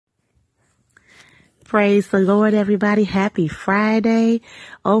Praise the Lord, everybody. Happy Friday.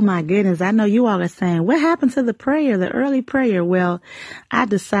 Oh my goodness. I know you all are saying, what happened to the prayer, the early prayer? Well, I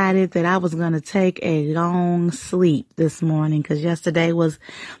decided that I was going to take a long sleep this morning because yesterday was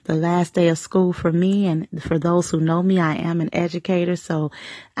the last day of school for me. And for those who know me, I am an educator. So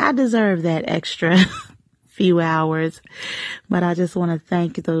I deserve that extra few hours. But I just want to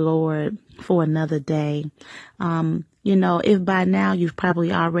thank the Lord for another day. If by now you've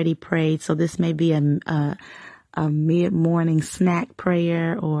probably already prayed, so this may be a mid-morning snack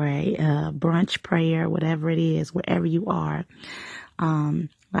prayer or a brunch prayer, whatever it is, wherever you are.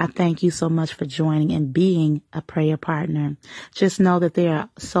 I thank you so much for joining and being a prayer partner. Just know that there are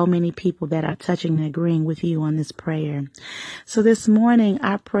so many people that are touching and agreeing with you on this prayer. So this morning,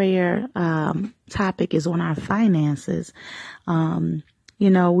 our prayer topic is on our finances.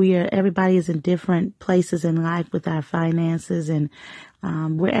 Everybody is in different places in life with our finances, and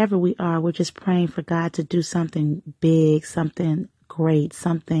wherever we are, we're just praying for God to do something big, something great,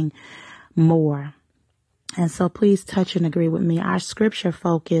 something more. And so please touch and agree with me. Our scripture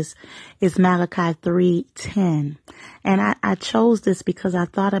focus is Malachi 3:10. And I chose this because I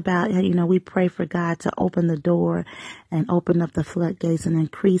thought about, we pray for God to open the door and open up the floodgates and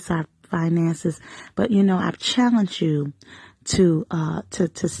increase our finances. But, I've challenged you to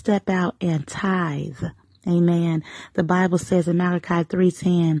step out and tithe. Amen. The Bible says in Malachi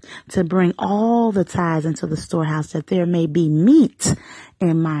 3:10 to bring all the tithes into the storehouse that there may be meat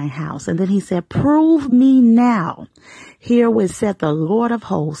in my house. And then he said, prove me now. Here was said the Lord of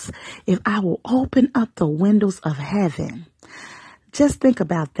hosts, if I will open up the windows of heaven. Just think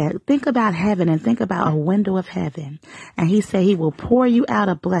about that. Think about heaven and think about a window of heaven. And he said he will pour you out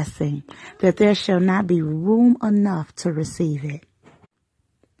a blessing that there shall not be room enough to receive it.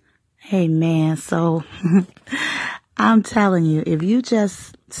 Amen. So I'm telling you, if you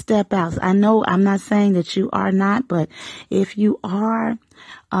just step out, I know I'm not saying that you are not, but if you are,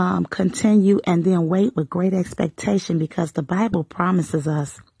 continue and then wait with great expectation, because the Bible promises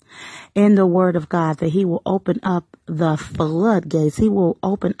us in the word of God that he will open up the floodgates. He will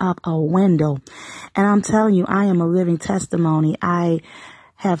open up a window. And I'm telling you, I am a living testimony. I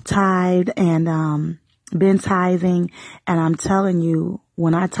have tithed and been tithing. And I'm telling you,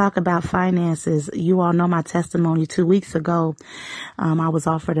 when I talk about finances, you all know my testimony. 2 weeks ago, I was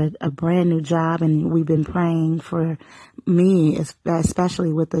offered a brand new job, and we've been praying for me,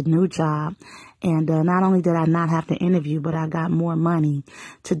 especially with the new job. And not only did I not have to interview, but I got more money.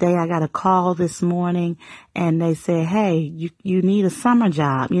 Today I got a call this morning, and they said, hey, you need a summer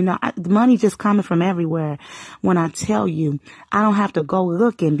job. The money just coming from everywhere. When I tell you, I don't have to go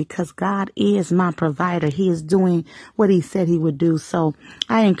looking because God is my provider. He is doing what he said he would do. So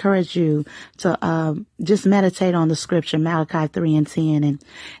I encourage you to just meditate on the scripture, Malachi 3:10,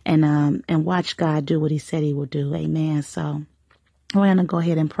 and watch God do what he said he would do. Amen. So we're going to go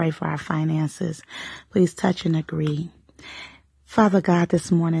ahead and pray for our finances. Please touch and agree. Father God,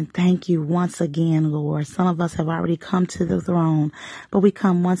 this morning, thank you once again, Lord. Some of us have already come to the throne, but we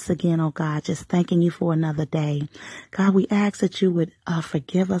come once again, oh God, just thanking you for another day. God, we ask that you would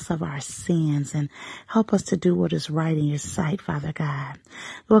forgive us of our sins and help us to do what is right in your sight, Father God.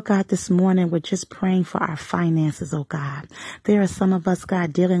 Lord God, this morning, we're just praying for our finances, oh God. There are some of us,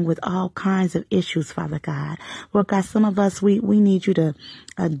 God, dealing with all kinds of issues, Father God. Lord God, some of us, we need you to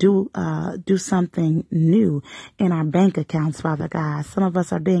do something new in our bank accounts, Father God. Some of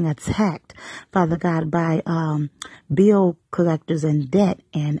us are being attacked, Father God, by bill collectors and debt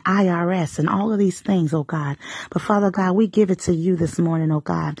and IRS and all of these things, oh God. But Father God, we give it to you this morning, oh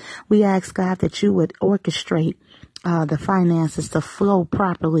God. We ask, God, that you would orchestrate the finances to flow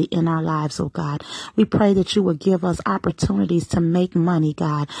properly in our lives, oh God. We pray that you would give us opportunities to make money,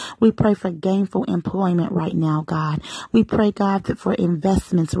 God. We pray for gainful employment right now, God. We pray, God, that for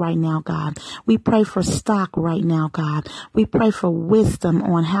investments right now, God. We pray for stock right now, God. We pray for wisdom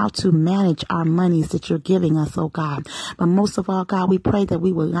on how to manage our monies that you're giving us, oh God. But most of all, God, we pray that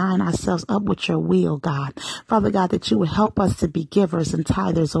we will line ourselves up with your will, God. Father God, that you would help us to be givers and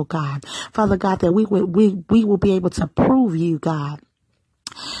tithers, oh God. Father God, that we will be able to prove you, God,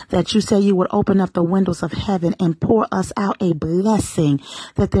 that you say you would open up the windows of heaven and pour us out a blessing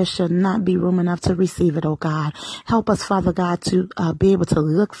that there should not be room enough to receive it, oh God. Help us, Father God, to be able to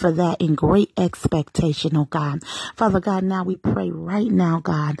look for that in great expectation, oh God. Father God, now we pray right now,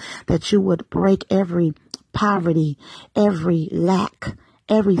 God, that you would break every poverty, every lack,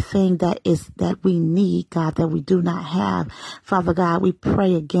 everything that we need, God, that we do not have. Father God, we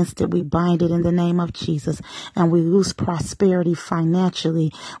pray against it. We bind it in the name of Jesus, and we lose prosperity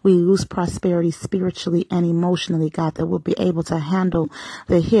financially. We lose prosperity spiritually and emotionally, God, that we'll be able to handle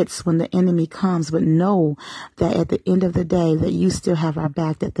the hits when the enemy comes, but know that at the end of the day that you still have our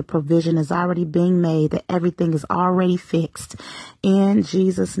back, that the provision is already being made, that everything is already fixed in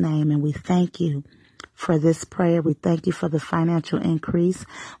Jesus' name. And we thank you for this prayer. We thank you for the financial increase.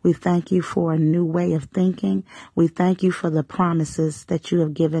 We thank you for a new way of thinking. We thank you for the promises that you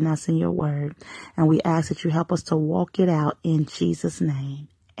have given us in your word. And we ask that you help us to walk it out in Jesus' name.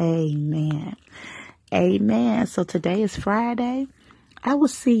 Amen. Amen. So today is Friday. I will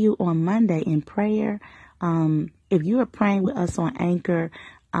see you on Monday in prayer. If you are praying with us on Anchor,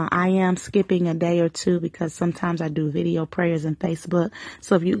 I am skipping a day or two because sometimes I do video prayers on Facebook.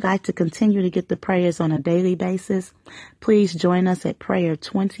 So if you'd like to continue to get the prayers on a daily basis, please join us at Prayer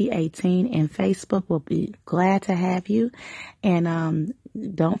 2018 in Facebook. We'll be glad to have you. And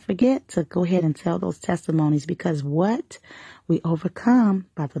don't forget to go ahead and tell those testimonies, because what we overcome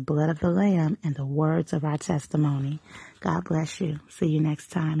by the blood of the Lamb and the words of our testimony. God bless you. See you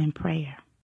next time in prayer.